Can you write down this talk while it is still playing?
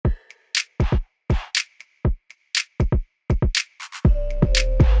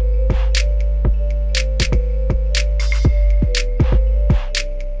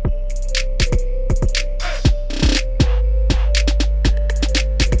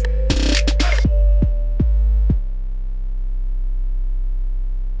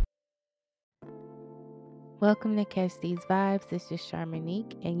Welcome to Catch These Vibes. This is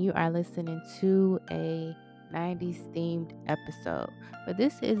Charmonique, and you are listening to a 90s themed episode. But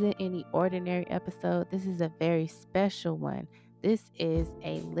this isn't any ordinary episode, this is a very special one. This is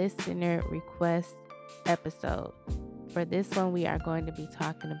a listener request episode. For this one, we are going to be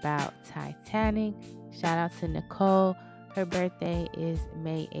talking about Titanic. Shout out to Nicole. Her birthday is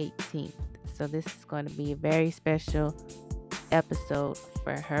May 18th. So, this is going to be a very special episode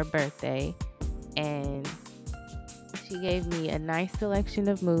for her birthday. And she gave me a nice selection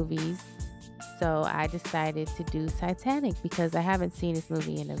of movies. So I decided to do Titanic because I haven't seen this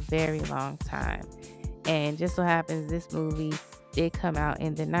movie in a very long time. And just so happens this movie did come out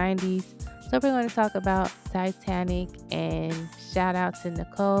in the 90s. So we're going to talk about Titanic, and shout out to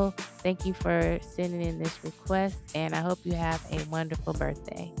Nicole. Thank you for sending in this request, and I hope you have a wonderful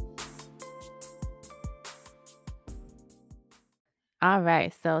birthday. All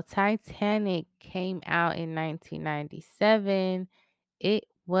right, so Titanic came out in 1997. It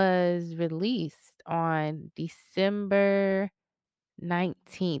was released on December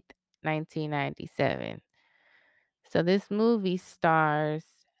 19th, 1997. So this movie stars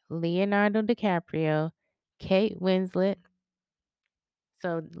Leonardo DiCaprio, Kate Winslet.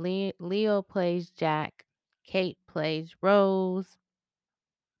 So Leo plays Jack, Kate plays Rose,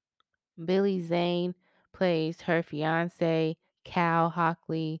 Billy Zane plays her fiance, Cal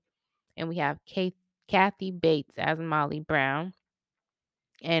Hockley, and we have Kathy Bates as Molly Brown,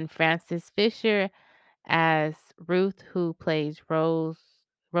 and Frances Fisher as Ruth, who plays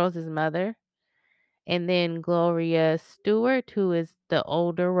Rose's mother, and then Gloria Stewart, who is the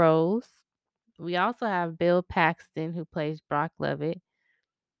older Rose. We also have Bill Paxton, who plays Brock Lovett,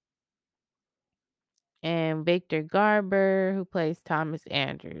 and Victor Garber, who plays Thomas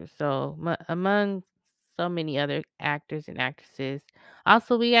Andrews. So among so many other actors and actresses.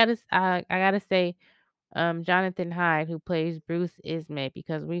 Also, I gotta say, Jonathan Hyde, who plays Bruce Ismay,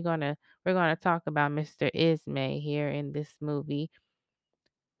 because we're gonna talk about Mr. Ismay here in this movie.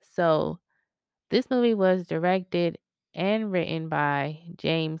 So this movie was directed and written by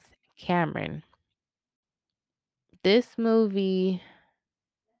James Cameron. This movie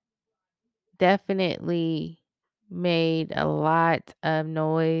definitely made a lot of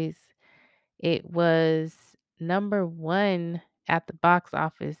noise. It was number one at the box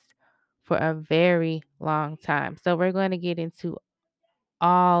office for a very long time. So we're going to get into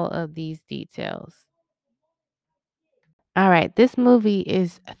all of these details. All right, this movie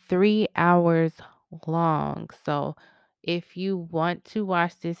is 3 hours long. So if you want to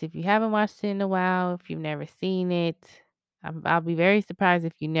watch this, if you haven't watched it in a while, if you've never seen it, I'll be very surprised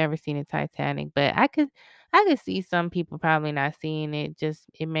if you've never seen a Titanic. But I could see some people probably not seeing it. Just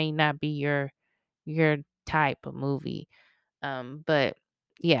it may not be your type of movie. But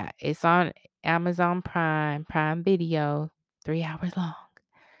yeah, it's on Amazon Prime Video, 3 hours long.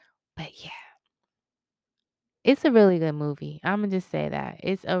 But yeah. It's a really good movie. Imma just say that.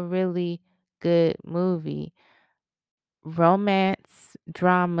 It's a really good movie. Romance,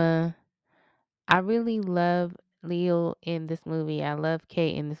 drama. I really love Leo in this movie. I love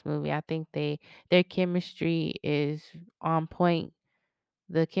Kate in this movie. I think their chemistry is on point.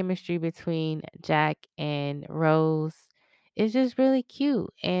 The chemistry between Jack and Rose is just really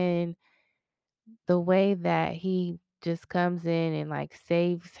cute. And the way that he just comes in and like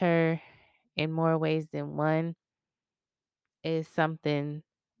saves her in more ways than one is something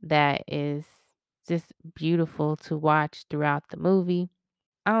that is just beautiful to watch throughout the movie.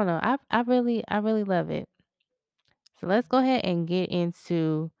 I don't know. I really love it. So let's go ahead and get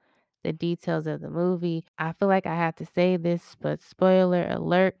into the details of the movie. I feel like I have to say this, but spoiler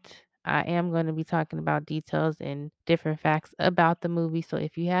alert, I am going to be talking about details and different facts about the movie. So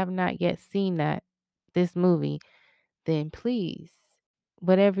if you have not yet seen this movie, then please,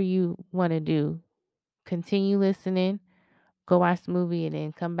 whatever you want to do, continue listening, go watch the movie, and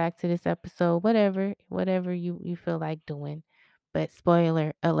then come back to this episode, whatever you feel like doing. But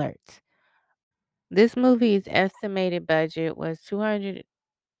spoiler alert. This movie's estimated budget was $200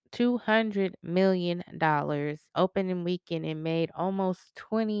 million. Opening weekend, it made almost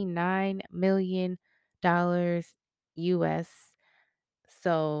 $29 million US.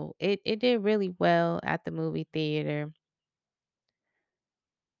 So it did really well at the movie theater.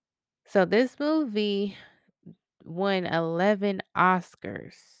 So this movie won 11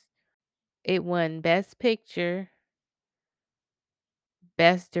 Oscars. It won Best Picture,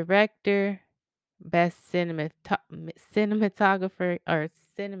 Best Director, Best Cinematographer or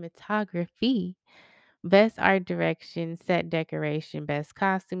Cinematography, Best Art Direction, Set Decoration, Best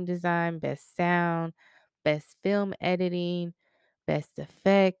Costume Design, Best Sound, Best Film Editing, Best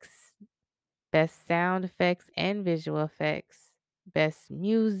Effects, Best sound effects and visual effects. Best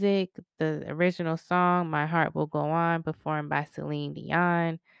music, the original song, My Heart Will Go On, performed by Celine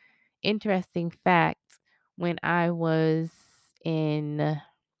Dion. Interesting fact, when I was in,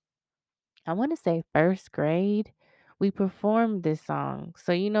 I want to say first grade, we performed this song.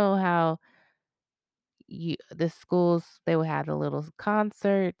 So you know how the schools they would have the little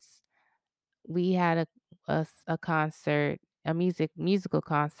concerts. We had a concert, a musical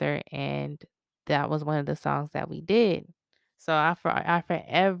concert, and that was one of the songs that we did. So I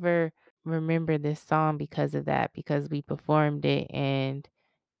forever remember this song because of that, because we performed it, and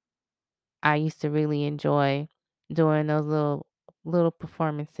I used to really enjoy doing those little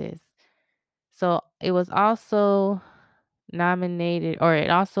performances. So it was also nominated, or it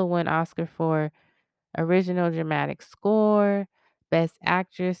also won Oscar for original dramatic score, best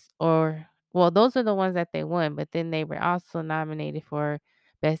actress, or well, those are the ones that they won, but then they were also nominated for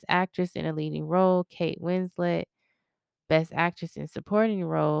best actress in a leading role, Kate Winslet, best actress in supporting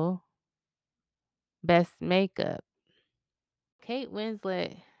role, best makeup. Kate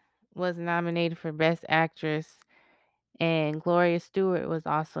Winslet was nominated for best actress, and Gloria Stewart was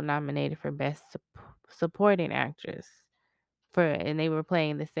also nominated for best supporting actress. And they were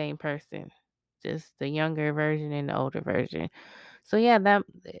playing the same person, just the younger version and the older version. So yeah,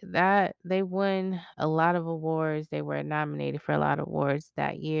 that they won a lot of awards. They were nominated for a lot of awards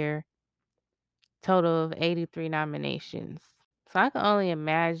that year. Total of 83 nominations. So I can only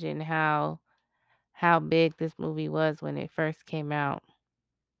imagine how big this movie was when it first came out.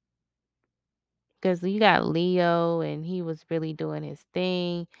 Cuz you got Leo and he was really doing his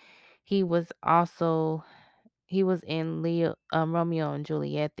thing. He was also he was in Romeo and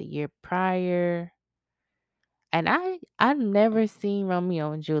Juliet the year prior. And I've never seen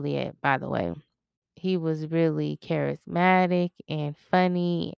Romeo and Juliet, by the way. He was really charismatic and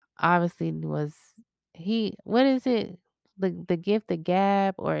funny. Obviously was he what is it? The gift of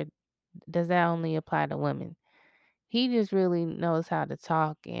gab, or does that only apply to women? He just really knows how to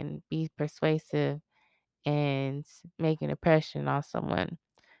talk and be persuasive and make an impression on someone.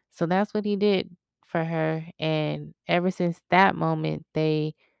 So that's what he did for her, and ever since that moment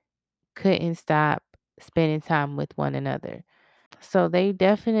they couldn't stop spending time with one another. So they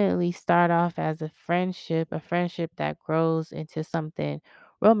definitely start off as a friendship that grows into something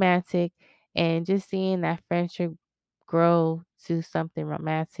romantic. And just seeing that friendship grow to something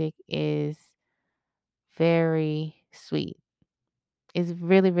romantic is very sweet. It's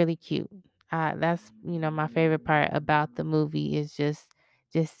really, really cute. That's my favorite part about the movie is just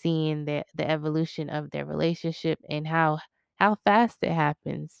seeing the evolution of their relationship and how fast it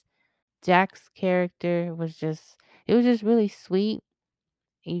happens. Jack's character was just really sweet.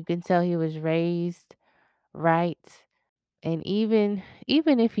 You can tell he was raised right. And even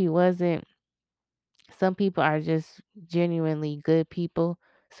if he wasn't, some people are just genuinely good people.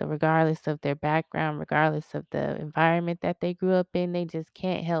 So regardless of their background, regardless of the environment that they grew up in, they just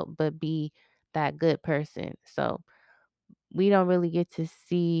can't help but be that good person. So we don't really get to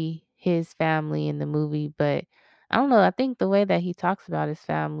see his family in the movie, but I don't know, I think the way that he talks about his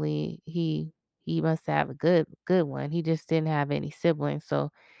family, he must have a good one. He just didn't have any siblings,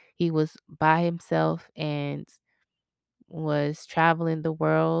 so he was by himself and was traveling the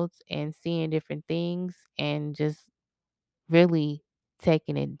world and seeing different things and just really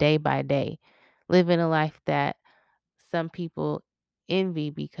taking it day by day, living a life that some people envy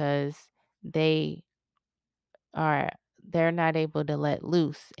because they are they're not able to let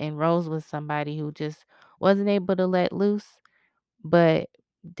loose. And Rose was somebody who just wasn't able to let loose, but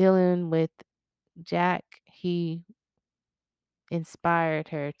dealing with Jack, he inspired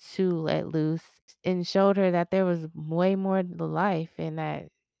her to let loose and showed her that there was way more to life and that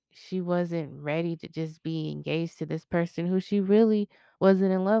she wasn't ready to just be engaged to this person who she really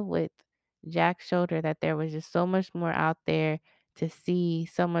wasn't in love with. Jack showed her that there was just so much more out there to see,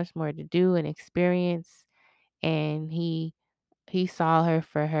 so much more to do and experience, and he saw her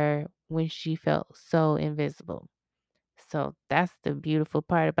for her when she felt so invisible. So that's the beautiful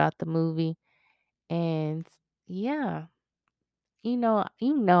part about the movie. And yeah, you know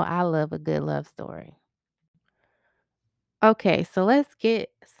I love a good love story. Okay, so let's get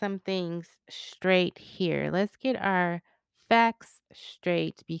some things straight here. Let's get our facts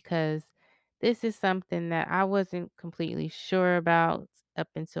straight because this is something that I wasn't completely sure about up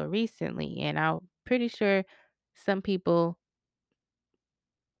until recently, and I'm pretty sure some people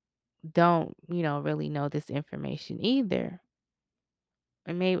don't, really know this information either.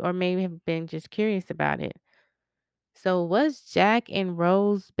 Or maybe have been just curious about it. So was Jack and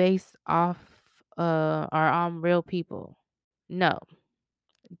Rose based off or on real people? No.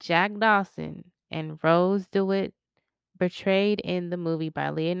 Jack Dawson and Rose DeWitt, portrayed in the movie by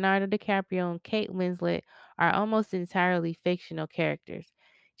Leonardo DiCaprio and Kate Winslet, are almost entirely fictional characters.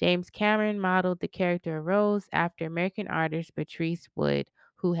 James Cameron modeled the character of Rose after American artist Patrice Wood,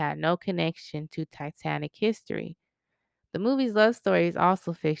 who had no connection to Titanic history. The movie's love story is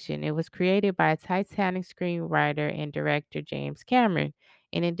also fiction. It was created by Titanic screenwriter and director James Cameron.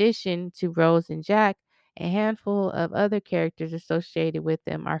 In addition to Rose and Jack, a handful of other characters associated with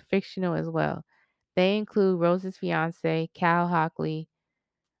them are fictional as well. They include Rose's fiance, Cal Hockley,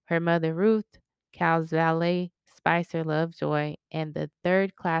 her mother Ruth, Cal's valet, Spicer Lovejoy, and the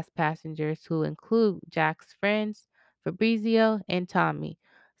third class passengers who include Jack's friends, Fabrizio and Tommy.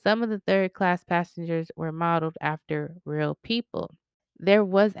 Some of the third class passengers were modeled after real people. There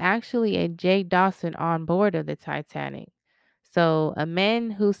was actually a J. Dawson on board of the Titanic. So, a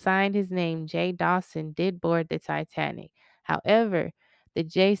man who signed his name J. Dawson did board the Titanic. However, the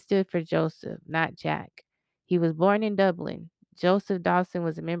J stood for Joseph, not Jack. He was born in Dublin. Joseph Dawson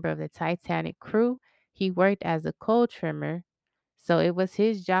was a member of the Titanic crew. He worked as a coal trimmer, so it was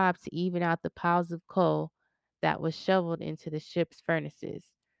his job to even out the piles of coal that was shoveled into the ship's furnaces.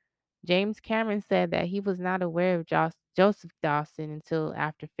 James Cameron said that he was not aware of Joseph Dawson until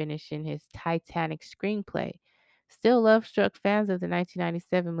after finishing his Titanic screenplay. Still, love-struck fans of the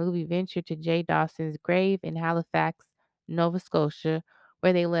 1997 movie ventured to J. Dawson's grave in Halifax, Nova Scotia,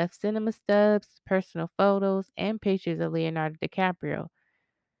 where they left cinema stubs, personal photos, and pictures of Leonardo DiCaprio.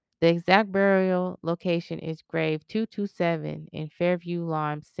 The exact burial location is grave 227 in Fairview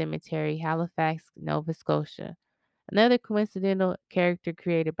Lawn Cemetery, Halifax, Nova Scotia. Another coincidental character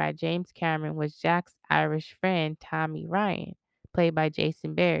created by James Cameron was Jack's Irish friend Tommy Ryan, played by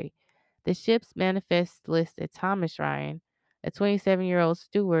Jason Barry. The ship's manifest listed Thomas Ryan, a 27-year-old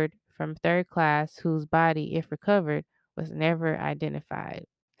steward from third class whose body, if recovered, was never identified.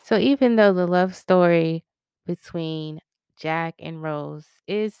 So even though the love story between Jack and Rose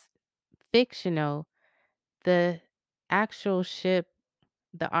is fictional, the actual ship,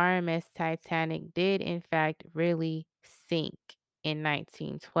 the RMS Titanic, did in fact really sink in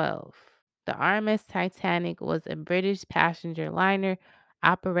 1912. The RMS Titanic was a British passenger liner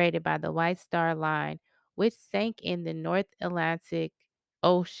operated by the White Star Line, which sank in the North Atlantic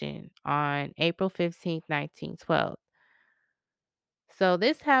Ocean on April 15th, 1912. So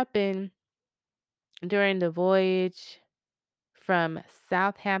this happened during the voyage from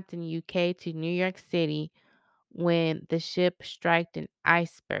Southampton, UK to New York City when the ship struck an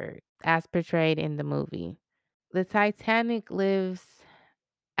iceberg, as portrayed in the movie. The Titanic lives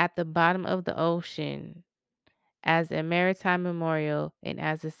at the bottom of the ocean as a maritime memorial and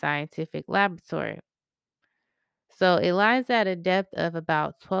as a scientific laboratory. So it lies at a depth of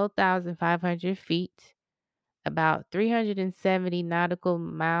about 12,500 feet, about 370 nautical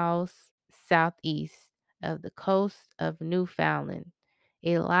miles southeast of the coast of Newfoundland.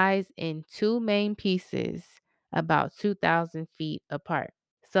 It lies in two main pieces, about 2,000 feet apart.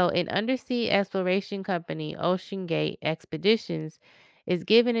 So, an undersea exploration company, Ocean Gate Expeditions, is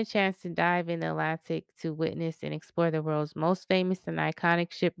given a chance to dive in the Atlantic to witness and explore the world's most famous and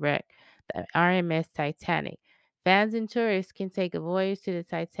iconic shipwreck, the RMS Titanic. Fans and tourists can take a voyage to the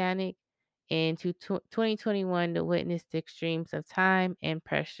Titanic in 2021 to witness the extremes of time and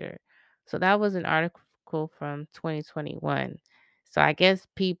pressure. So, that was an article from 2021. So, I guess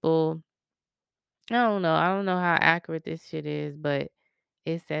people, I don't know. I don't know how accurate this shit is, but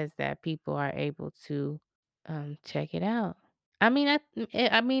it says that people are able to check it out. I mean,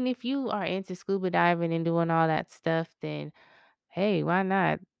 if you are into scuba diving and doing all that stuff, then hey, why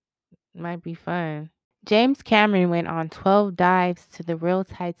not? Might be fun. James Cameron went on 12 dives to the real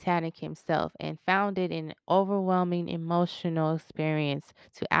Titanic himself and found it an overwhelming emotional experience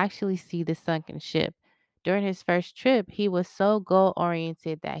to actually see the sunken ship. During his first trip, he was so goal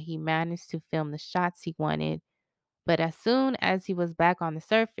oriented that he managed to film the shots he wanted, but as soon as he was back on the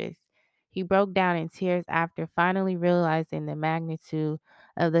surface, he broke down in tears after finally realizing the magnitude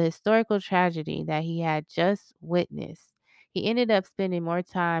of the historical tragedy that he had just witnessed. He ended up spending more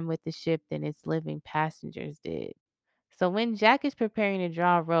time with the ship than its living passengers did. So when Jack is preparing to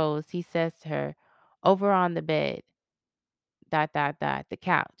draw Rose, he says to her, "Over on the bed, the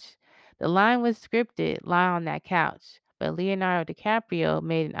couch." The line was scripted, lie on that couch. But Leonardo DiCaprio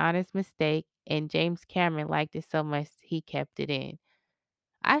made an honest mistake, and James Cameron liked it so much he kept it in.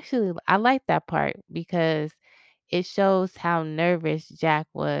 Actually, I like that part because it shows how nervous Jack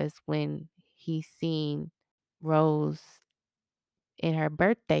was when he seen Rose in her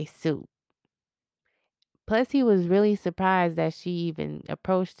birthday suit. Plus, he was really surprised that she even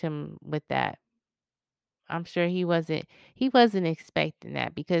approached him with that. I'm sure he wasn't expecting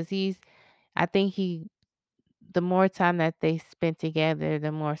that because I think the more time that they spent together,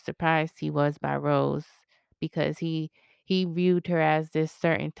 the more surprised he was by Rose because he viewed her as this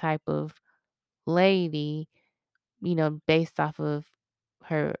certain type of lady, based off of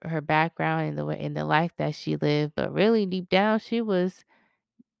her background and the way in the life that she lived, but really deep down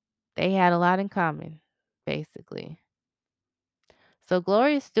they had a lot in common, basically. So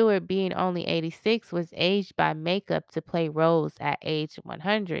Gloria Stewart, being only 86, was aged by makeup to play Rose at age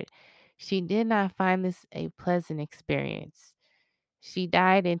 100. She did not find this a pleasant experience. She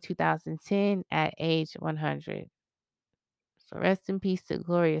died in 2010 at age 100. So rest in peace to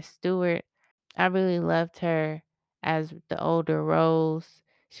Gloria Stewart. I really loved her as the older Rose.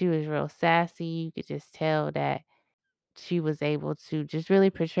 She was real sassy. You could just tell that she was able to just really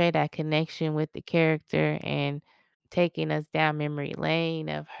portray that connection with the character and taking us down memory lane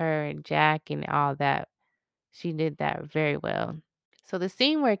of her and Jack and all that. She did that very well. So the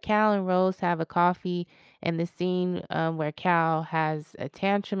scene where Cal and Rose have a coffee and the scene where Cal has a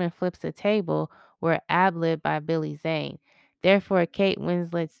tantrum and flips a table were ad-libbed by Billy Zane. Therefore, Kate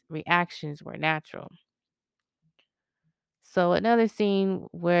Winslet's reactions were natural. So another scene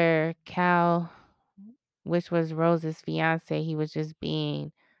where Cal, which was Rose's fiance, he was just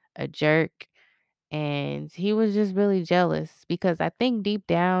being a jerk and he was just really jealous because I think deep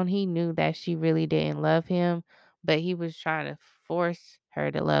down he knew that she really didn't love him, but he was trying to force her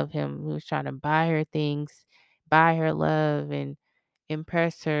to love him. He was trying to buy her things, buy her love, and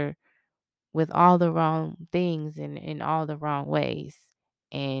impress her with all the wrong things and in all the wrong ways.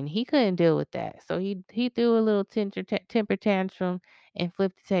 And he couldn't deal with that. So he threw a little temper tantrum and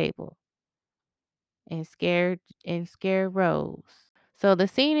flipped the table and scared Rose. So the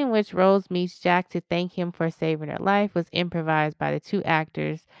scene in which Rose meets Jack to thank him for saving her life was improvised by the two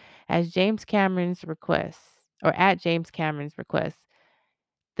actors at James Cameron's request.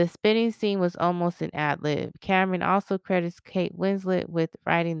 The spinning scene was almost an ad lib. Cameron also credits Kate Winslet with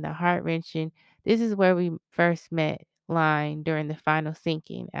writing the heart wrenching "This is where we first met" line during the final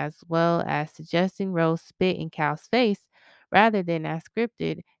syncing, as well as suggesting Rose spit in Cal's face rather than, as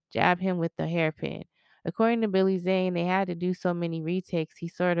scripted, jab him with the hairpin. According to Billy Zane, they had to do so many retakes he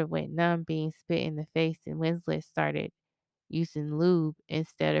sort of went numb being spit in the face, and Winslet started using lube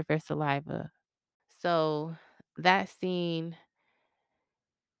instead of her saliva. So that scene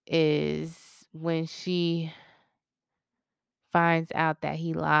is when she finds out that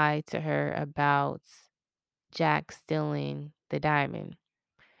he lied to her about Jack stealing the diamond.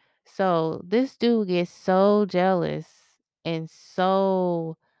 So this dude gets so jealous and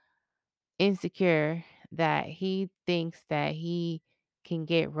so insecure that he thinks that he can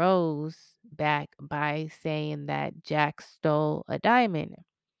get Rose back by saying that Jack stole a diamond.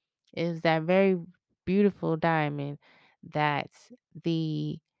 It was that very beautiful diamond that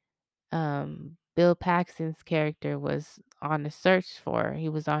the Bill Paxton's character was on the search for. He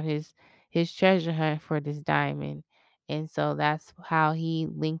was on his treasure hunt for this diamond. And so that's how he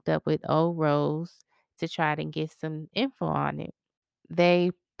linked up with old Rose to try to get some info on it.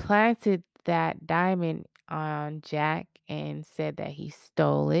 They planted that diamond on Jack and said that he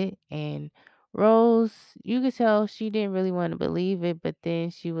stole it. And Rose, you could tell she didn't really want to believe it, but then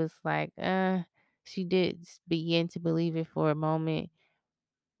she was like, she did begin to believe it for a moment,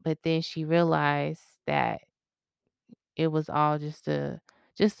 but then she realized that it was all just a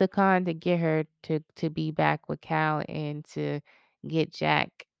con to get her to be back with Cal and to get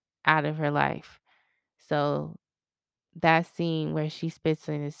Jack out of her life. So that scene where she spits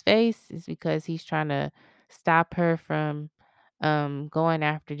in his face is because he's trying to stop her from going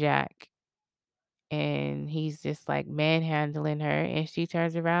after Jack. And he's just like manhandling her and she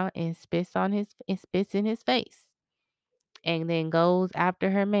turns around and spits in his face and then goes after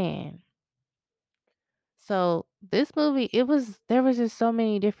her man. So this movie, there was just so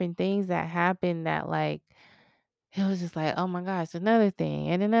many different things that happened that like it was just like, oh my gosh, another thing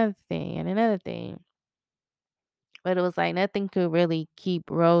and another thing and another thing. But it was like nothing could really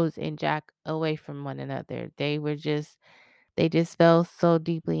keep Rose and Jack away from one another. They just fell so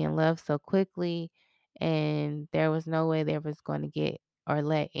deeply in love so quickly, and there was no way they was going to get or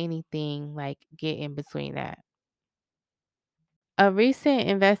let anything like get in between that. A recent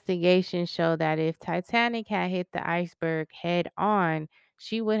investigation showed that if Titanic had hit the iceberg head on,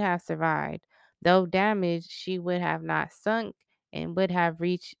 she would have survived. Though damaged, she would have not sunk and would have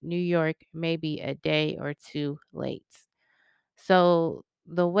reached New York maybe a day or two late. So,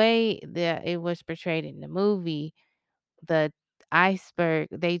 the way that it was portrayed in the movie, the iceberg,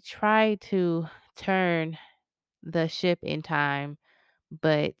 they tried to turn the ship in time,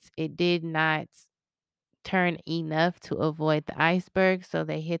 but it did not turn enough to avoid the iceberg, so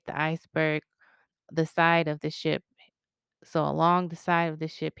they hit the iceberg, the side of the ship. So along the side of the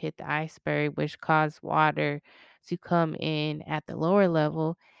ship hit the iceberg, which caused water to come in at the lower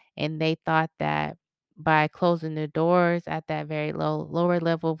level. And they thought that by closing the doors at that very lower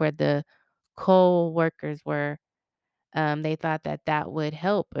level where the coal workers were, they thought that that would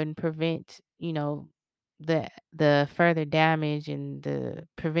help and prevent, the further damage and the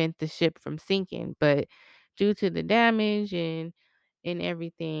prevent the ship from sinking. But due to the damage and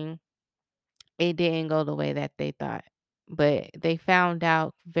everything, it didn't go the way that they thought. But they found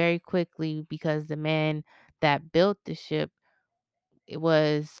out very quickly because the man that built the ship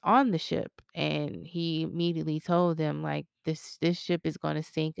was on the ship, and he immediately told them like this ship is going to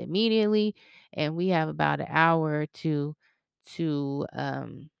sink immediately, and we have about an hour or two to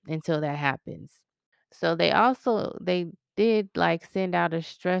until that happens. So they did like send out a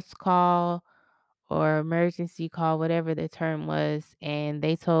stress call or emergency call, whatever the term was, and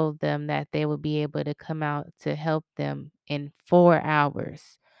they told them that they would be able to come out to help them in 4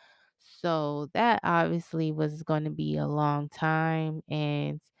 hours. So that obviously was going to be a long time,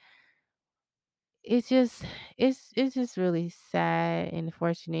 and it's just it's just really sad and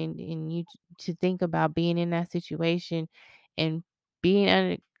unfortunate, and to think about being in that situation and being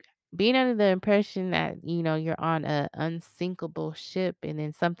under being under the impression that you're on a unsinkable ship, and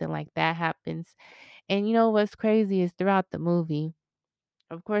then something like that happens. And what's crazy is throughout the movie,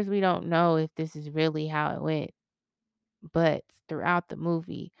 of course, we don't know if this is really how it went, but throughout the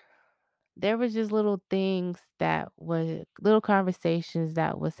movie, there was just little things that was little conversations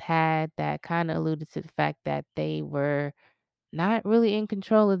that was had that kind of alluded to the fact that they were not really in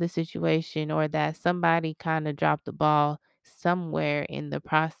control of the situation, or that somebody kind of dropped the ball somewhere in the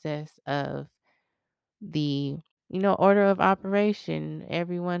process of the order of operation.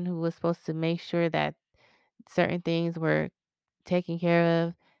 Everyone who was supposed to make sure that certain things were taken care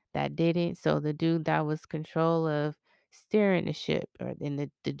of that didn't. So the dude that was control of steering the ship, or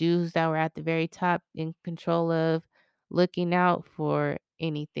then the dudes that were at the very top in control of looking out for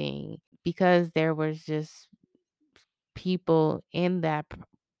anything, because there was just people in that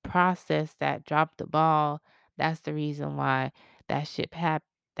process that dropped the ball. That's the reason why that shit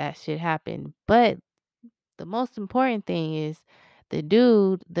happened. But the most important thing is the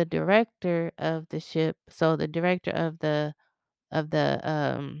director of the ship. So the director of the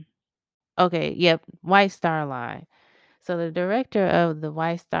okay, yep, White Star Line. So the director of the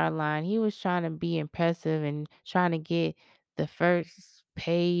White Star Line, he was trying to be impressive and trying to get the first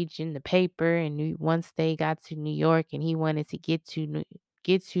page in the paper. And once they got to New York, and he wanted to get to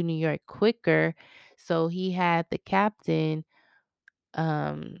New York quicker, so um he had the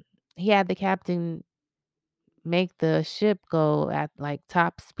captain make the ship go at like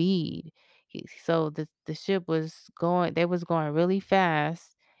top speed. So the ship was going, they was going really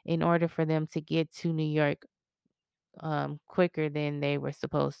fast in order for them to get to New York quicker than they were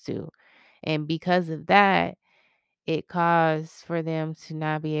supposed to. And because of that, it caused for them to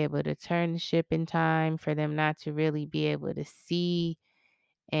not be able to turn the ship in time, for them not to really be able to see.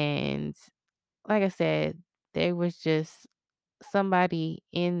 And like I said, there was just somebody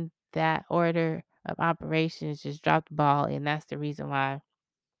in that order of operations just dropped the ball, and that's the reason why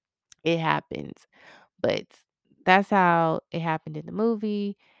it happens. But that's how it happened in the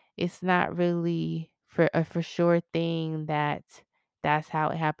movie. It's not really for sure thing that that's how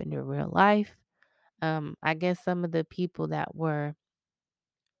it happened in real life. I guess some of the people that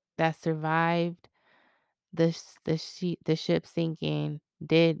survived the ship sinking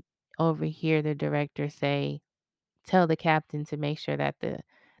did overhear the director say, tell the captain to make sure that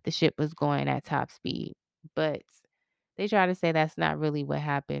the ship was going at top speed. But they try to say that's not really what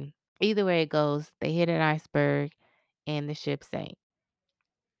happened. Either way it goes, they hit an iceberg and the ship sank.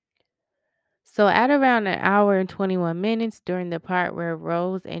 So at around an hour and 21 minutes, during the part where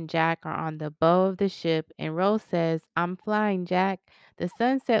Rose and Jack are on the bow of the ship, and Rose says, I'm flying, Jack, the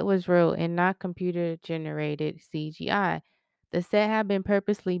sunset was real and not computer generated CGI. The set had been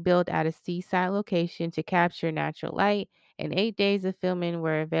purposely built at a seaside location to capture natural light, and 8 days of filming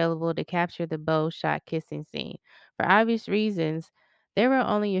were available to capture the bow shot kissing scene. For obvious reasons, there were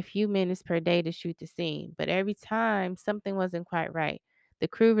only a few minutes per day to shoot the scene, but every time something wasn't quite right. The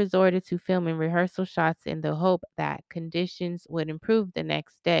crew resorted to filming rehearsal shots in the hope that conditions would improve the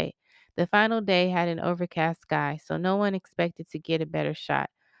next day. The final day had an overcast sky, so no one expected to get a better shot.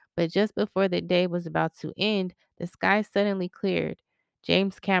 But just before the day was about to end, the sky suddenly cleared.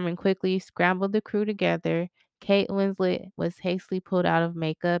 James Cameron quickly scrambled the crew together. Kate Winslet was hastily pulled out of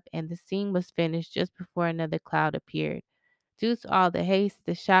makeup, and the scene was finished just before another cloud appeared. Due to all the haste,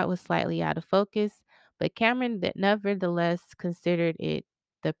 the shot was slightly out of focus, but Cameron that nevertheless considered it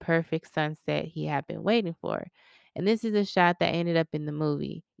the perfect sunset he had been waiting for. And this is a shot that ended up in the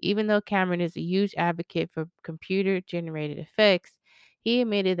movie. Even though Cameron is a huge advocate for computer generated effects, he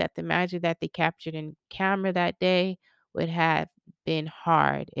admitted that the magic that they captured in camera that day would have been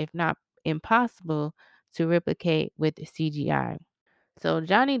hard, if not impossible, to replicate with CGI. So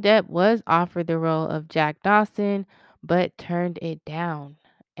Johnny Depp was offered the role of Jack Dawson, but turned it down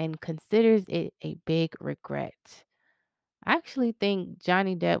and considers it a big regret. I actually think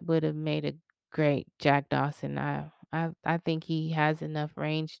Johnny Depp would have made a great Jack Dawson. I think he has enough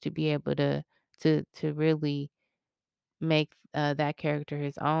range to be able to really make that character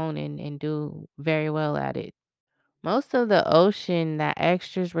his own and do very well at it. Most of the ocean that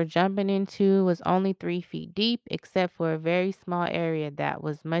extras were jumping into was only 3 feet deep, except for a very small area that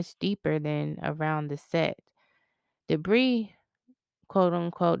was much deeper than around the set. Debris, quote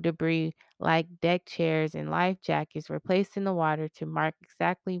unquote debris, like deck chairs and life jackets, were placed in the water to mark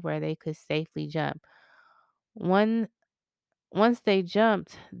exactly where they could safely jump. One, once they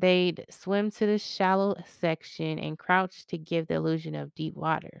jumped, they'd swim to the shallow section and crouch to give the illusion of deep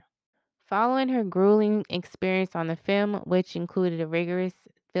water. Following her grueling experience on the film, which included a rigorous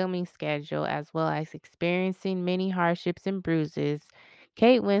filming schedule as well as experiencing many hardships and bruises,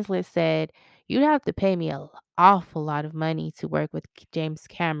 Kate Winslet said, "You'd have to pay me an awful lot of money to work with James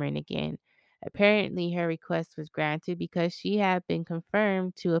Cameron again." Apparently, her request was granted because she had been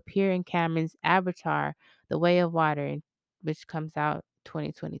confirmed to appear in Cameron's Avatar, The Way of Water, which comes out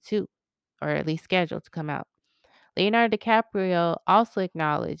 2022, or at least scheduled to come out. Leonardo DiCaprio also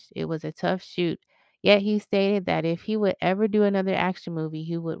acknowledged it was a tough shoot, yet he stated that if he would ever do another action movie,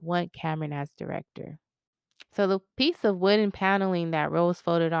 he would want Cameron as director. So the piece of wooden paneling that Rose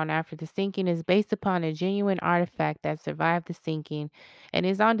folded on after the sinking is based upon a genuine artifact that survived the sinking and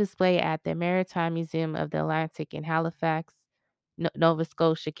is on display at the Maritime Museum of the Atlantic in Halifax, Nova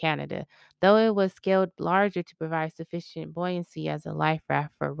Scotia, Canada, though it was scaled larger to provide sufficient buoyancy as a life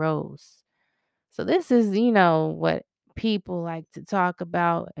raft for Rose. So this is, what people like to talk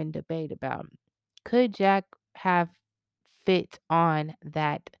about and debate about. Could Jack have fit on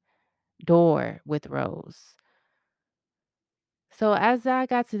that door with Rose? So as I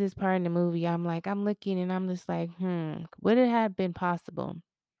got to this part in the movie, I'm looking and I'm just like, would it have been possible?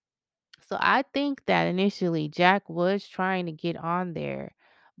 So I think that initially Jack was trying to get on there,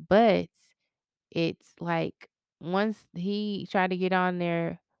 but it's like once he tried to get on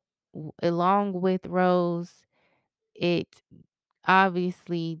there along with Rose, it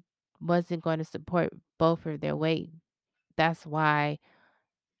obviously wasn't going to support both of their weight. That's why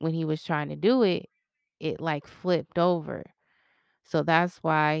when he was trying to do it, it like flipped over. So that's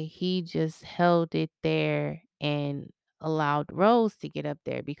why he just held it there and allowed Rose to get up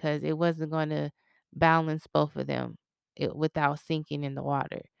there because it wasn't going to balance both of them without sinking in the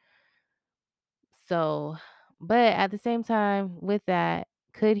water. So, but at the same time, with that,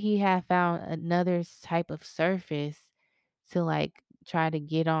 could he have found another type of surface to like try to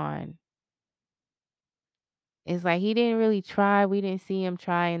get on? It's like he didn't really try. We didn't see him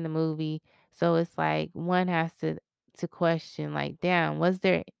try in the movie. So it's like one has to question like, damn, was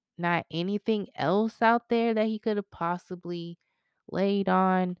there not anything else out there that he could have possibly laid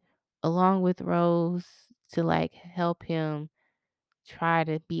on along with Rose to like help him try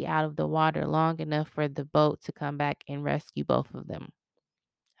to be out of the water long enough for the boat to come back and rescue both of them.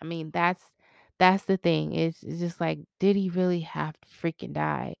 I mean, that's the thing. It's just like, did he really have to freaking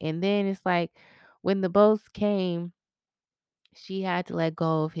die? And then it's like when the boats came, she had to let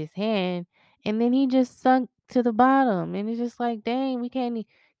go of his hand, and then he just sunk to the bottom. And it's just like, dang, we can't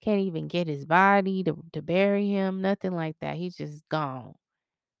even get his body to bury him, nothing like that. He's just gone.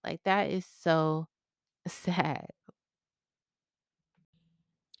 Like that is so sad.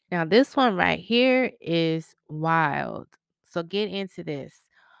 Now this one right here is wild. So get into this.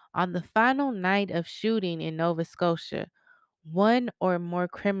 On the final night of shooting in Nova Scotia, one or more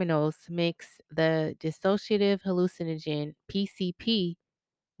criminals mix the dissociative hallucinogen PCP,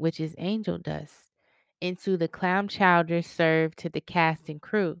 which is angel dust, into the clam chowder served to the cast and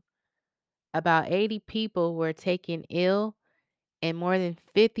crew. About 80 people were taken ill and more than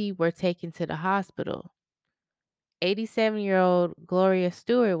 50 were taken to the hospital. 87-year-old Gloria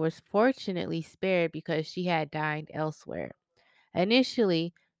Stewart was fortunately spared because she had dined elsewhere.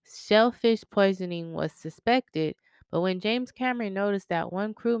 Initially, shellfish poisoning was suspected, but when James Cameron noticed that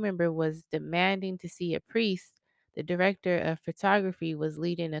one crew member was demanding to see a priest, the director of photography was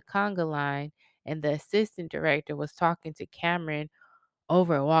leading a conga line, and the assistant director was talking to Cameron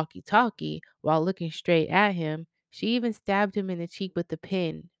over a walkie talkie while looking straight at him, she even stabbed him in the cheek with a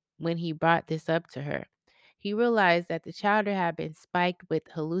pin, when he brought this up to her. He realized that the chowder had been spiked with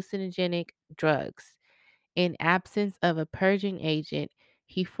hallucinogenic drugs. In absence of a purging agent,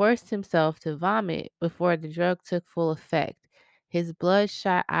 he forced himself to vomit before the drug took full effect. His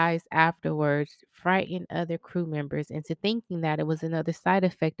bloodshot eyes afterwards frightened other crew members into thinking that it was another side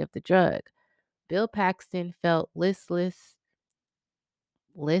effect of the drug. Bill Paxton felt listless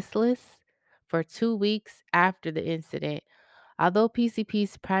for 2 weeks after the incident. Although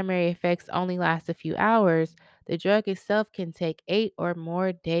PCP's primary effects only last a few hours, the drug itself can take 8 or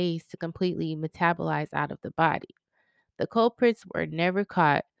more days to completely metabolize out of the body. The culprits were never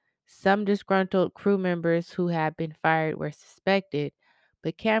caught. Some disgruntled crew members who had been fired were suspected,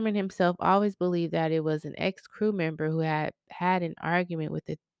 but Cameron himself always believed that it was an ex crew member who had had an argument with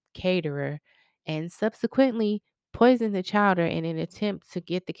the caterer and subsequently poisoned the chowder in an attempt to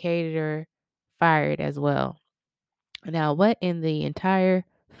get the caterer fired as well. Now, what in the entire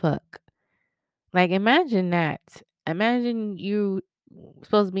fuck? Like, imagine that. Imagine you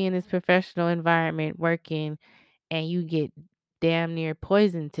supposed to be in this professional environment working and you get damn near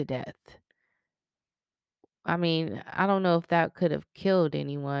poisoned to death. I mean, I don't know if that could have killed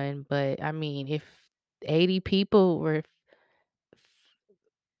anyone, but I mean, if 80 people were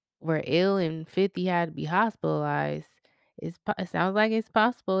ill and 50 had to be hospitalized, it sounds like it's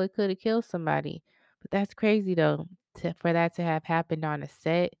possible it could have killed somebody. But that's crazy though, for that to have happened on a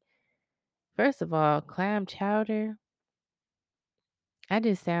set. First of all, clam chowder, that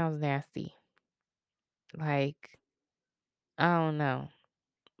just sounds nasty. Like, I don't know.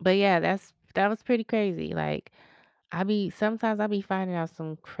 But yeah, that was pretty crazy. Like, I be finding out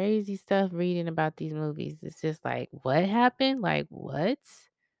some crazy stuff reading about these movies. It's just like, what happened? Like, what?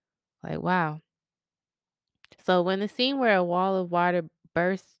 Like, wow. So when the scene where a wall of water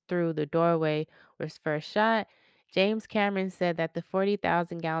burst through the doorway was first shot, James Cameron said that the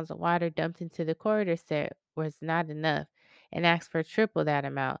 40,000 gallons of water dumped into the corridor set was not enough and asked for triple that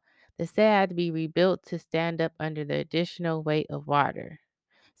amount. The set had to be rebuilt to stand up under the additional weight of water.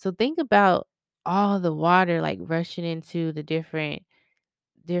 So think about all the water like rushing into the different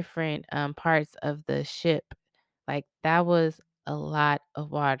parts of the ship. Like that was a lot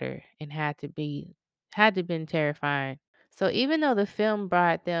of water and had to been terrifying. So even though the film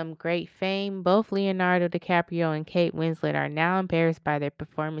brought them great fame, both Leonardo DiCaprio and Kate Winslet are now embarrassed by their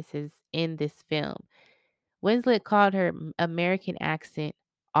performances in this film. Winslet called her American accent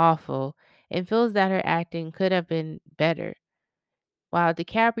awful and feels that her acting could have been better, while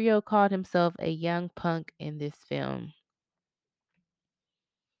DiCaprio called himself a young punk in this film.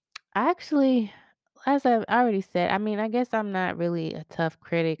 Actually, as I've already said, I mean, I guess I'm not really a tough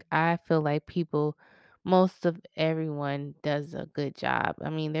critic. I feel like most of everyone does a good job. I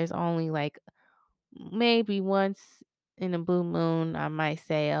mean, there's only like maybe once in a blue moon I might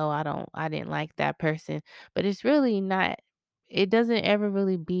say, "Oh, I didn't like that person." But it's really not it doesn't ever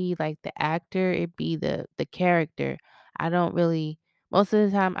really be like the actor, it be the character. I don't really Most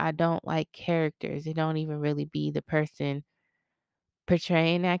of the time I don't like characters. It don't even really be the person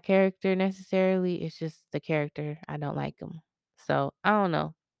portraying that character necessarily. It's just the character. I don't like them. So, I don't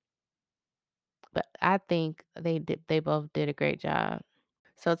know, but I think they both did a great job.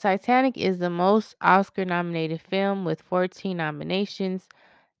 So Titanic is the most Oscar nominated film with 14 nominations,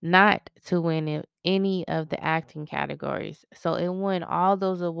 not to win any of the acting categories. So it won all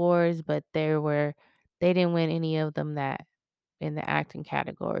those awards, but they didn't win any of them that in the acting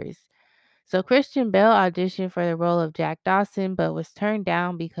categories. So Christian Bale auditioned for the role of Jack Dawson, but was turned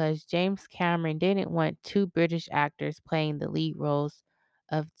down because James Cameron didn't want two British actors playing the lead roles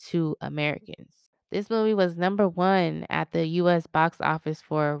of two Americans. This movie was number one at the US box office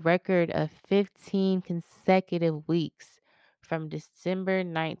for a record of 15 consecutive weeks from December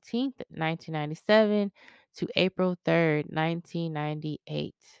 19th, 1997 to April 3rd,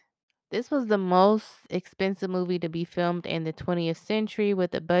 1998. This was the most expensive movie to be filmed in the 20th century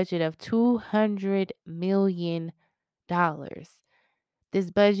with a budget of $200 million.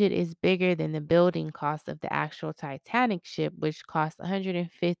 This budget is bigger than the building cost of the actual Titanic ship, which cost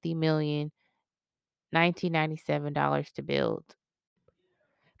 $150 million 1997 to build.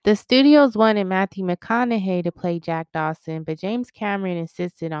 The studios wanted Matthew McConaughey to play Jack Dawson, but James Cameron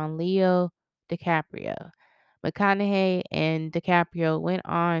insisted on Leo DiCaprio. McConaughey and DiCaprio went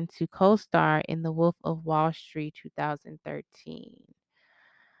on to co-star in The Wolf of Wall Street 2013.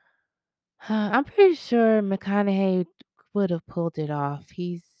 I'm pretty sure McConaughey would have pulled it off.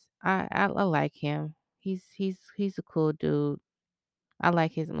 I like him. He's a cool dude. I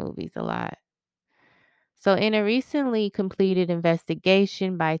like his movies a lot. So, in a recently completed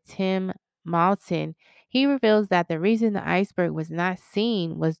investigation by Tim Malton, He reveals that the reason the iceberg was not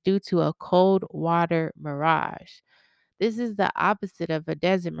seen was due to a cold water mirage. This is the opposite of a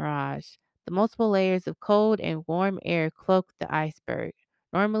desert mirage. The multiple layers of cold and warm air cloak the iceberg.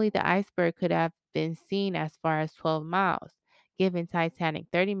 Normally, the iceberg could have been seen as far as 12 miles, giving Titanic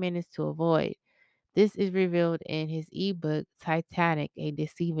 30 minutes to avoid. This is revealed in his ebook, Titanic, A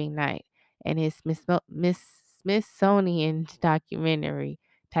Deceiving Night, and his Smithsonian documentary,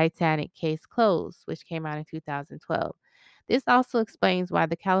 Titanic Case Closed, which came out in 2012. This also explains why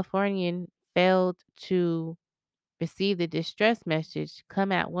the Californian failed to receive the distress message,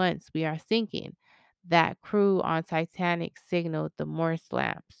 "Come at once, we are sinking." That crew on Titanic signaled the Morse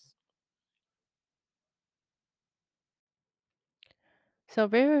lamps. So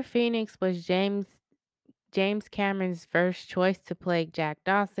River Phoenix was James Cameron's first choice to play Jack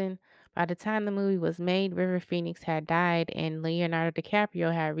Dawson. By the time the movie was made, River Phoenix had died and Leonardo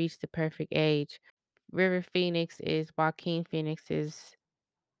DiCaprio had reached the perfect age. River Phoenix is Joaquin Phoenix's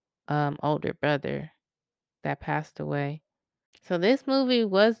older brother that passed away. So this movie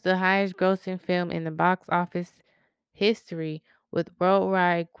was the highest grossing film in the box office history with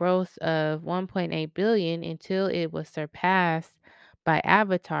worldwide gross of 1.8 billion until it was surpassed by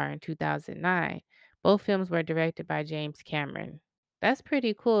Avatar in 2009. Both films were directed by James Cameron. That's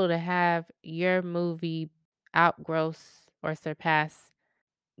pretty cool to have your movie outgross or surpass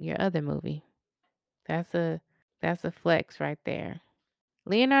your other movie. That's a flex right there.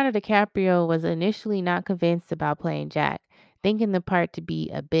 Leonardo DiCaprio was initially not convinced about playing Jack, thinking the part to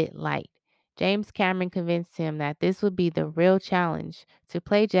be a bit light. James Cameron convinced him that this would be the real challenge, to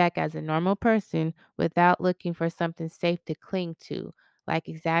play Jack as a normal person without looking for something safe to cling to, like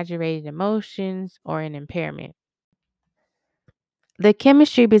exaggerated emotions or an impairment. The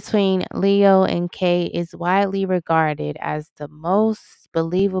chemistry between Leo and Kay is widely regarded as the most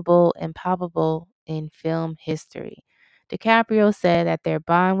believable and palpable in film history. DiCaprio said that their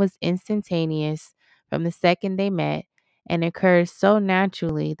bond was instantaneous from the second they met and occurred so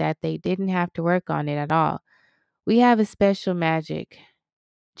naturally that they didn't have to work on it at all. "We have a special magic."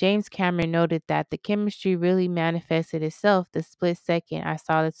 James Cameron noted that the chemistry really manifested itself the split second I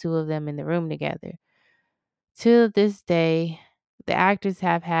saw the two of them in the room together. To this day, the actors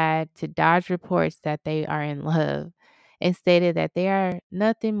have had to dodge reports that they are in love and stated that they are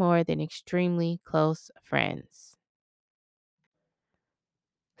nothing more than extremely close friends.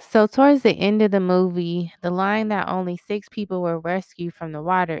 So, towards the end of the movie, the line that only 6 people were rescued from the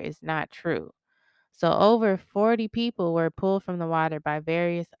water is not true. So, over 40 people were pulled from the water by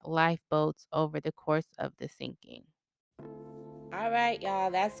various lifeboats over the course of the sinking. All right,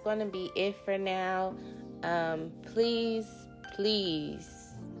 y'all, that's going to be it for now. Please,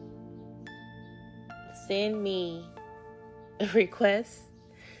 please send me a request,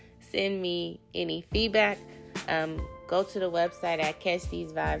 send me any feedback. Go to the website at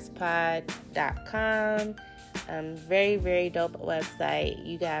catchthesevibespod.com. Very, very dope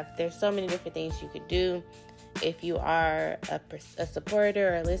website. There's so many different things you could do. If you are a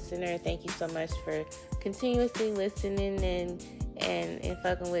supporter or a listener, thank you so much for continuously listening and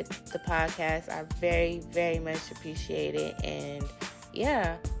fucking with the podcast. I very, very much appreciate it. And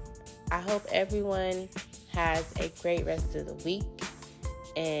yeah, I hope everyone has a great rest of the week.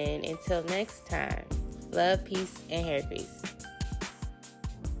 And until next time, love, peace, and hair grease.